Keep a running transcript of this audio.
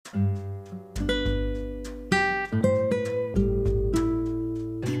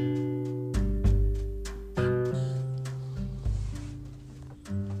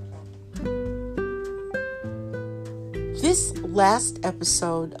last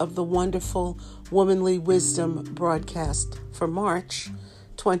episode of the wonderful Womanly Wisdom broadcast for March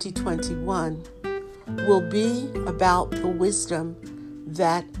 2021 will be about the wisdom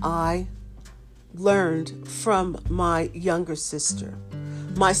that I learned from my younger sister,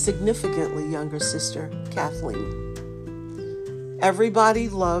 my significantly younger sister, Kathleen. Everybody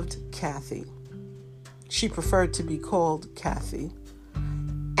loved Kathy. She preferred to be called Kathy.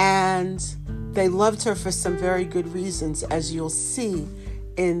 And they loved her for some very good reasons, as you'll see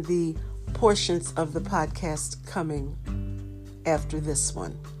in the portions of the podcast coming after this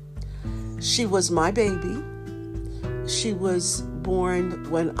one. She was my baby. She was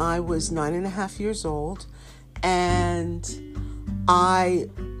born when I was 9.5 years old, and I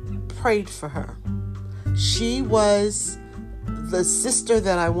prayed for her. She was the sister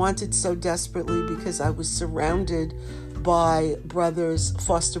that I wanted so desperately because I was surrounded by brothers,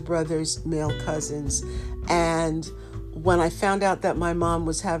 foster brothers, male cousins. And when I found out that my mom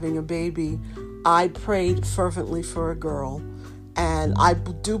was having a baby, I prayed fervently for a girl. And I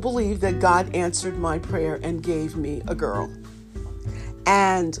do believe that God answered my prayer and gave me a girl.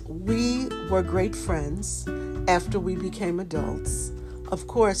 And we were great friends after we became adults. Of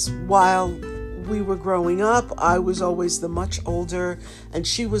course, while we were growing up, I was always the much older and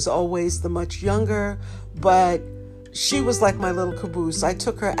she was always the much younger, but she was like my little caboose. I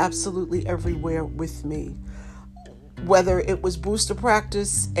took her absolutely everywhere with me. Whether it was booster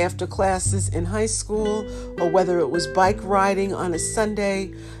practice after classes in high school, or whether it was bike riding on a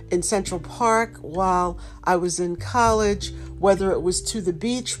Sunday in Central Park while I was in college, whether it was to the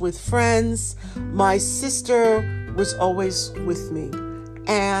beach with friends, my sister was always with me.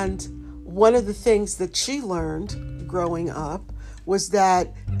 And one of the things that she learned growing up was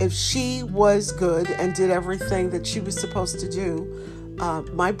that if she was good and did everything that she was supposed to do,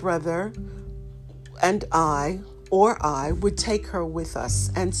 my brother and I would take her with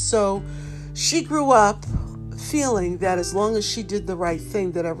us. And so she grew up feeling that as long as she did the right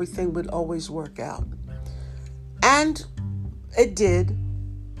thing, that everything would always work out. And it did,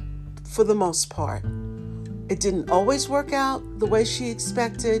 for the most part. It didn't always work out the way she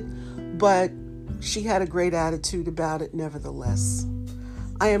expected, but she had a great attitude about it nevertheless.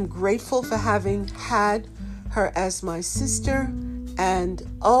 I am grateful for having had her as my sister, and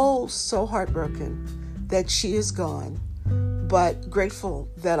so heartbroken that she is gone, but grateful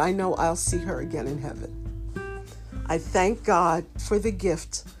that I know I'll see her again in heaven. I thank God for the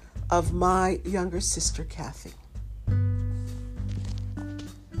gift of my younger sister, Kathy.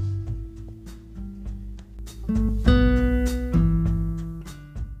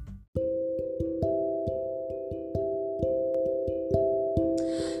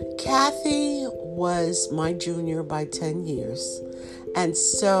 Kathy was my junior by 10 years, and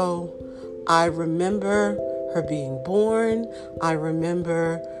so I remember her being born, I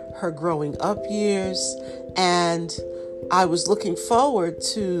remember her growing up years, and I was looking forward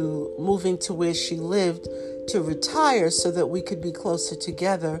to moving to where she lived to retire so that we could be closer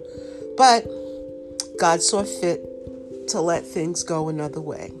together, but God saw fit to let things go another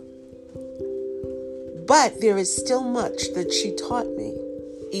way. But there is still much that she taught me,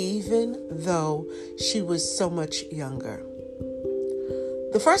 even though she was so much younger.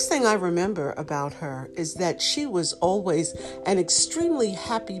 The first thing I remember about her is that she was always an extremely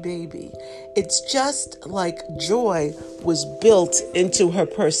happy baby. It's just like joy was built into her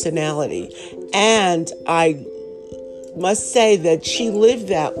personality. And I must say that she lived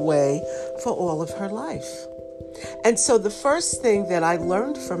that way for all of her life. And so the first thing that I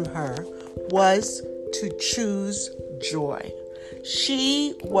learned from her was to choose joy.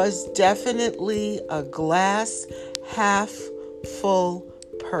 She was definitely a glass half full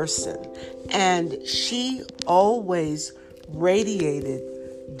person, and she always radiated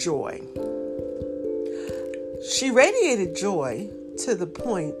joy. She radiated joy to the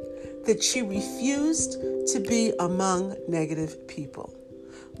point that she refused to be among negative people.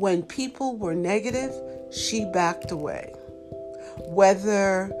 When people were negative, she backed away.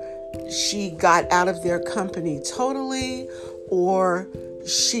 Whether she got out of their company totally, or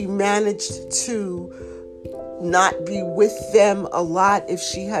she managed to not be with them a lot if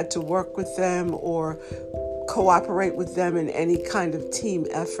she had to work with them or cooperate with them in any kind of team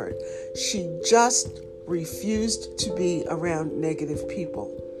effort. She just refused to be around negative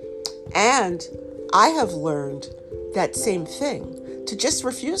people. And I have learned that same thing, to just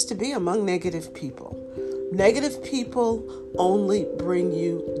refuse to be among negative people. Negative people only bring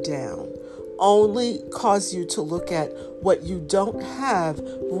you down, only cause you to look at what you don't have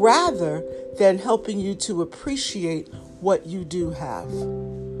rather than helping you to appreciate what you do have.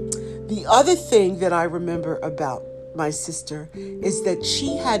 The other thing that I remember about my sister is that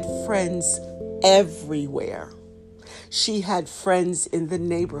she had friends everywhere. She had friends in the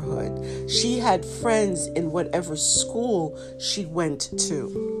neighborhood. She had friends in whatever school she went to.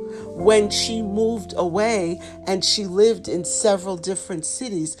 When she moved away and she lived in several different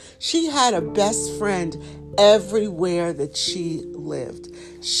cities, she had a best friend everywhere that she lived.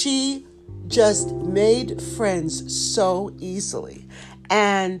 She just made friends so easily.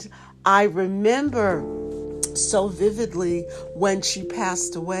 And I remember so vividly when she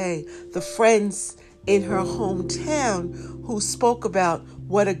passed away, the friends in her hometown who spoke about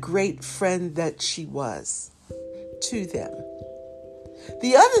what a great friend that she was to them.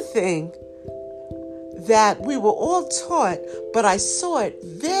 The other thing that we were all taught, but I saw it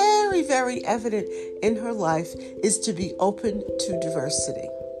very, very evident in her life, is to be open to diversity.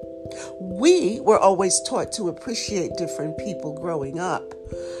 We were always taught to appreciate different people growing up.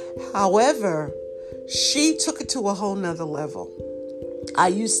 However, she took it to a whole nother level. I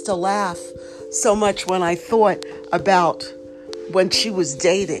used to laugh so much when I thought about when she was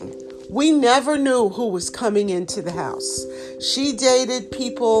dating. We never knew who was coming into the house. She dated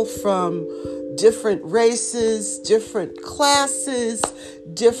people from different races, different classes,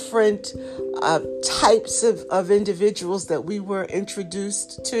 different types of individuals that we were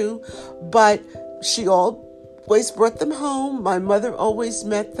introduced to, but she always brought them home. My mother always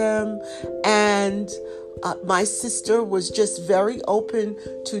met them, and my sister was just very open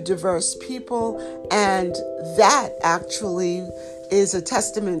to diverse people, and that actually is a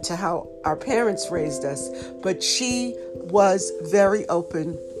testament to how our parents raised us. But she was very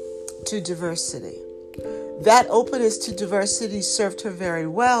open to diversity. That openness to diversity served her very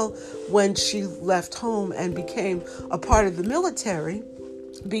well when she left home and became a part of the military,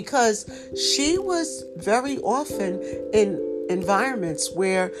 because she was very often in environments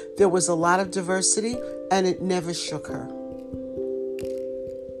where there was a lot of diversity and it never shook her.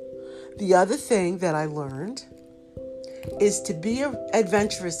 The other thing that I learned is to be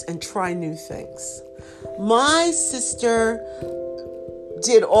adventurous and try new things. My sister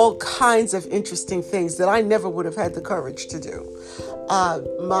did all kinds of interesting things that I never would have had the courage to do.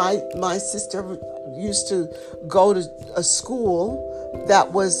 My sister used to go to a school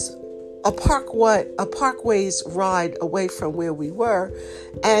that was a parkways ride away from where we were,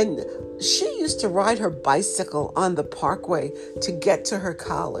 and she used to ride her bicycle on the parkway to get to her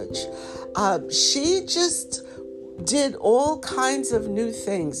college. She just did all kinds of new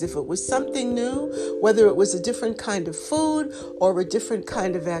things. If it was something new, whether it was a different kind of food or a different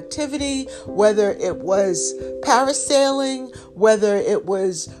kind of activity, whether it was parasailing, whether it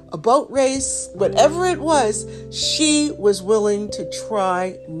was a boat race, whatever it was, she was willing to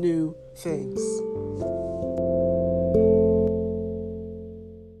try new things.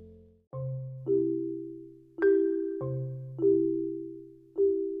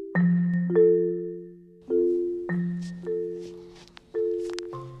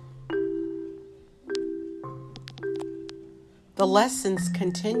 The lessons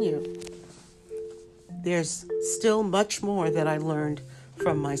continue. There's still much more that I learned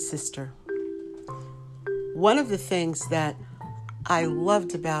from my sister. One of the things that I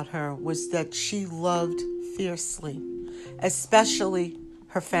loved about her was that she loved fiercely, especially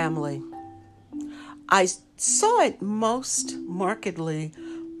her family. I saw it most markedly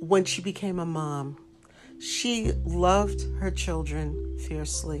when she became a mom. She loved her children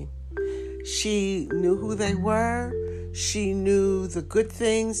fiercely. She knew who they were. She knew the good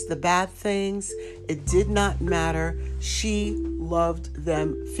things, the bad things. It did not matter. She loved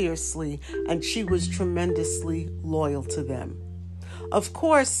them fiercely, and she was tremendously loyal to them. Of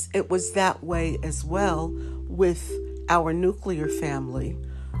course, it was that way as well with our nuclear family.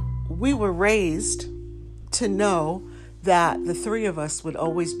 We were raised to know that the three of us would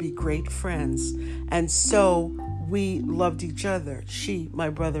always be great friends, and so we loved each other, she, my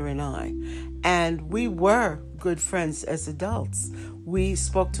brother, and I. And we were good friends as adults. We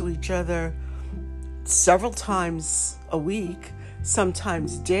spoke to each other several times a week,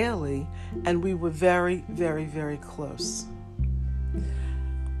 sometimes daily, and we were very, very, very close.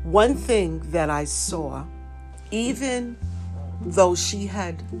 One thing that I saw, even though she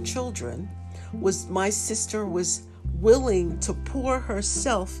had children, was my sister was willing to pour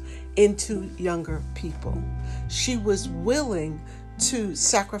herself into younger people. She was willing to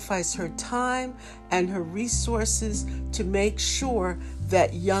sacrifice her time and her resources to make sure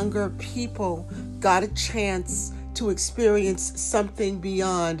that younger people got a chance to experience something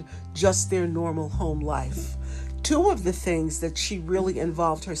beyond just their normal home life. Two of the things that she really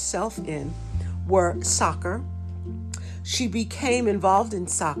involved herself in were soccer. she became involved in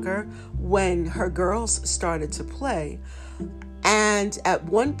soccer when her girls started to play. And at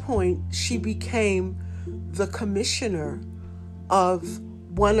one point, she became the commissioner of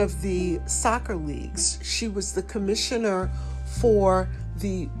one of the soccer leagues. She was the commissioner for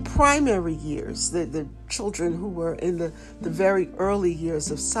the primary years, the children who were in the very early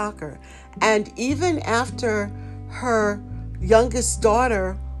years of soccer. And even after her youngest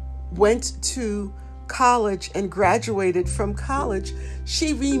daughter went to college and graduated from college,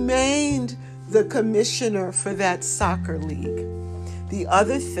 she remained the commissioner for that soccer league. The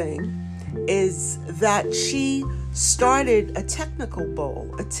other thing is that she started a technical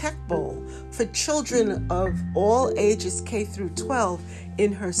bowl, a tech bowl for children of all ages K through 12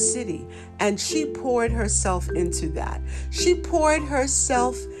 in her city. And she poured herself into that. She poured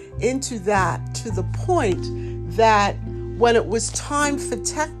herself into that to the point that when it was time for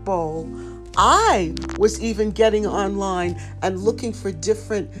Tech Bowl, I was even getting online and looking for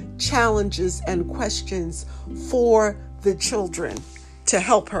different challenges and questions for the children to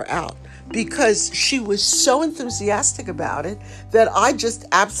help her out, because she was so enthusiastic about it that I just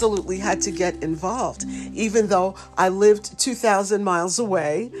absolutely had to get involved, even though I lived 2,000 miles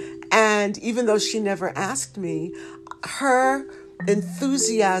away. And even though she never asked me, her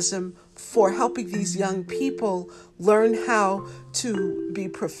enthusiasm for helping these young people learn how to be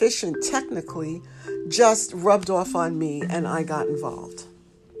proficient technically just rubbed off on me, and I got involved.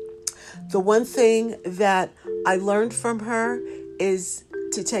 The one thing that I learned from her is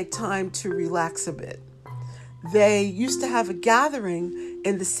to take time to relax a bit. They used to have a gathering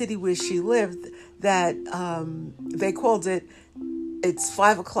in the city where she lived that they called it's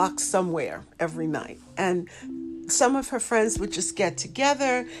 5 o'clock somewhere every night. And some of her friends would just get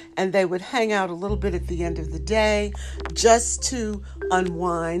together and they would hang out a little bit at the end of the day just to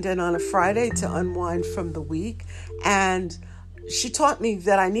unwind, and on a Friday to unwind from the week. And she taught me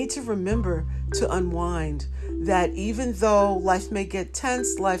that I need to remember to unwind, that even though life may get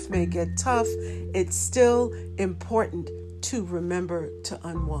tense, life may get tough, it's still important to remember to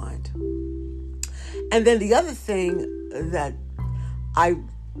unwind. And then the other thing that I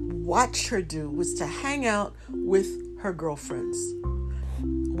watched her do was to hang out with her girlfriends.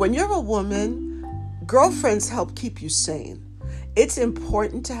 When you're a woman, girlfriends help keep you sane. It's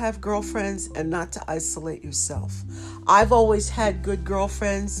important to have girlfriends and not to isolate yourself. I've always had good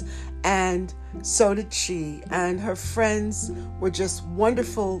girlfriends, and so did she. And her friends were just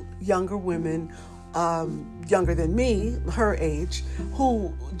wonderful younger women, younger than me, her age,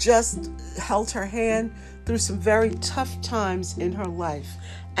 who just held her hand through some very tough times in her life.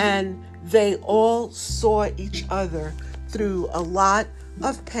 And they all saw each other through a lot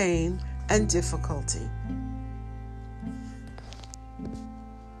of pain and difficulty.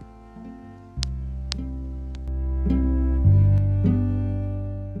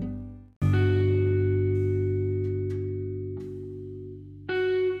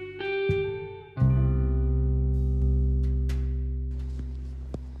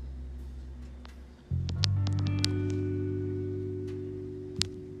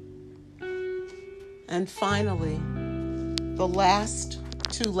 And finally, the last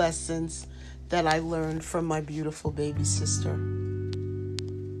two lessons that I learned from my beautiful baby sister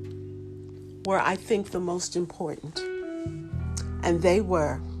were, I think, the most important. And they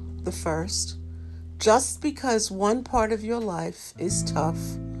were, the first, just because one part of your life is tough,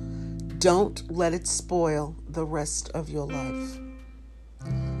 don't let it spoil the rest of your life.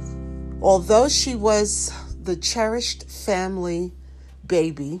 Although she was the cherished family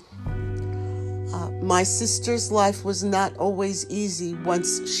baby, my sister's life was not always easy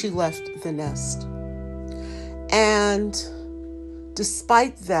once she left the nest. And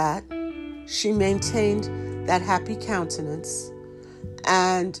despite that, she maintained that happy countenance,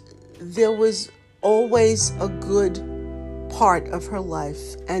 and there was always a good part of her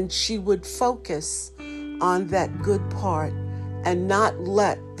life, and she would focus on that good part and not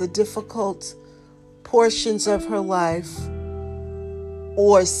let the difficult portions of her life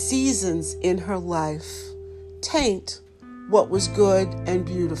or seasons in her life taint what was good and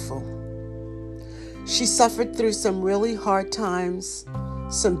beautiful. She suffered through some really hard times,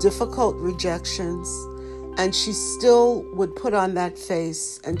 some difficult rejections, and she still would put on that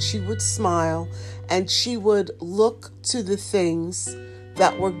face, and she would smile, and she would look to the things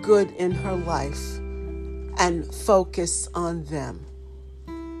that were good in her life and focus on them.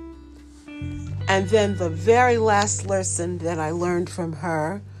 And then the very last lesson that I learned from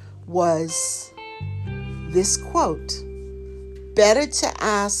her was this quote: better to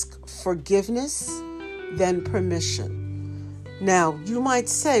ask forgiveness than permission. Now, you might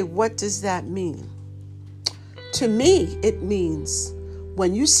say, what does that mean? To me, it means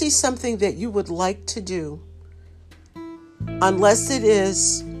when you see something that you would like to do, unless it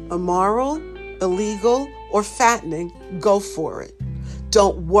is immoral, illegal, or fattening, go for it.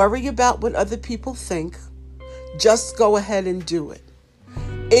 Don't worry about what other people think. Just go ahead and do it.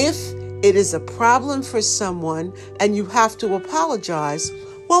 If it is a problem for someone and you have to apologize,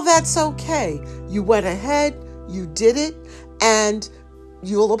 well, that's okay. You went ahead, you did it, and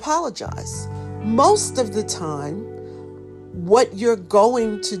you'll apologize. Most of the time, what you're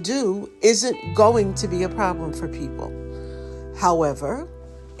going to do isn't going to be a problem for people. However,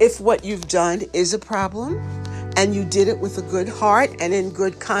 if what you've done is a problem and you did it with a good heart and in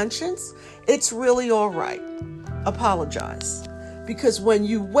good conscience, it's really all right. Apologize. Because when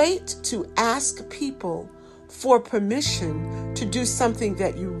you wait to ask people for permission to do something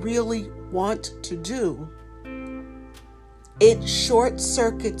that you really want to do, it short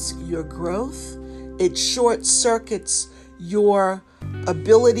circuits your growth. It short circuits your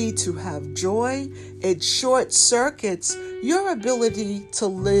ability to have joy. It short circuits your ability to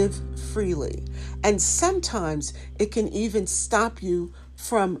live freely. And sometimes it can even stop you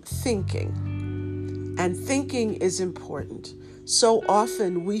from thinking. And thinking is important. So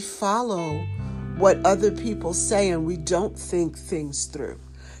often we follow what other people say and we don't think things through.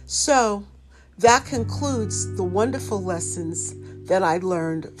 So that concludes the wonderful lessons that I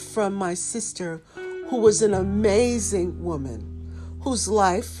learned from my sister, who was an amazing woman, whose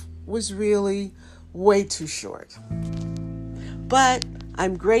life was really way too short. But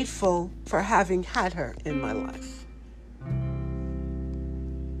I'm grateful for having had her in my life.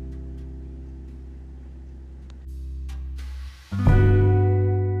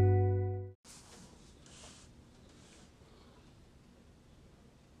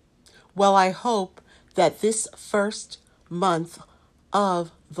 Well, I hope that this first month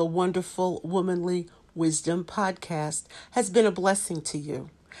of the Wonderful Womanly Wisdom podcast has been a blessing to you.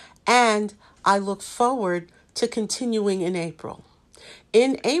 And I look forward to continuing in April.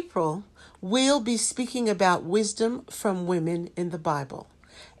 In April, we'll be speaking about wisdom from women in the Bible.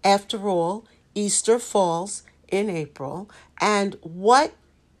 After all, Easter falls in April, and what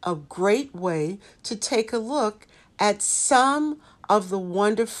a great way to take a look at some of the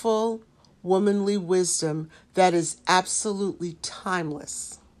wonderful womanly wisdom that is absolutely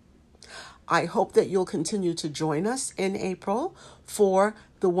timeless. I hope that you'll continue to join us in April for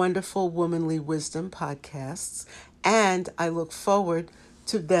the Wonderful Womanly Wisdom podcasts, and I look forward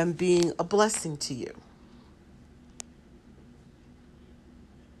to them being a blessing to you.